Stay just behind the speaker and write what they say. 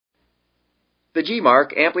The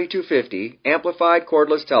Geemarc Ampli 250 Amplified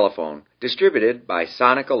Cordless Telephone, distributed by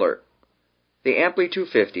Sonic Alert. The Ampli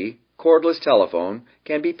 250 cordless telephone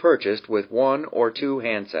can be purchased with one or two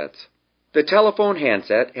handsets. The telephone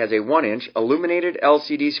handset has a 1-inch illuminated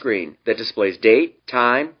LCD screen that displays date,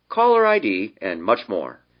 time, caller ID, and much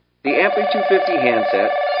more. The Ampli 250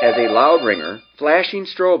 handset has a loud ringer, flashing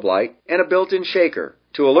strobe light, and a built-in shaker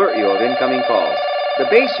to alert you of incoming calls. The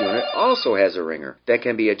base unit also has a ringer that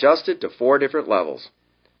can be adjusted to 4 different levels.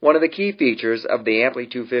 One of the key features of the Ampli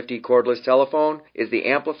 250 cordless telephone is the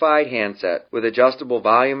amplified handset with adjustable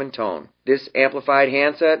volume and tone. This amplified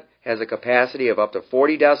handset has a capacity of up to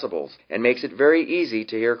 40 decibels and makes it very easy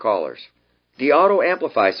to hear callers. The auto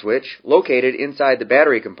amplify switch, located inside the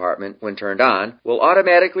battery compartment when turned on, will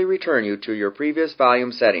automatically return you to your previous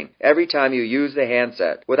volume setting every time you use the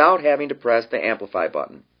handset without having to press the amplify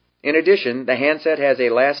button. In addition, the handset has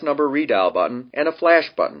a last number redial button and a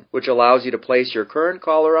flash button, which allows you to place your current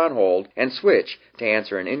caller on hold and switch to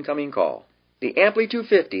answer an incoming call. The Ampli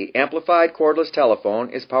 250 Amplified Cordless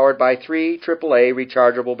Telephone is powered by 3 AAA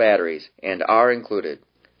rechargeable batteries and are included.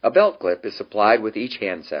 A belt clip is supplied with each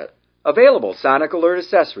handset. Available Sonic Alert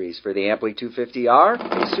accessories for the Ampli 250 are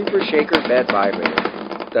a Super Shaker bed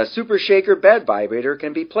vibrator. The Super Shaker bed vibrator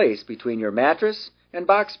can be placed between your mattress and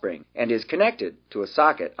box spring and is connected to a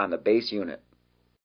socket on the base unit.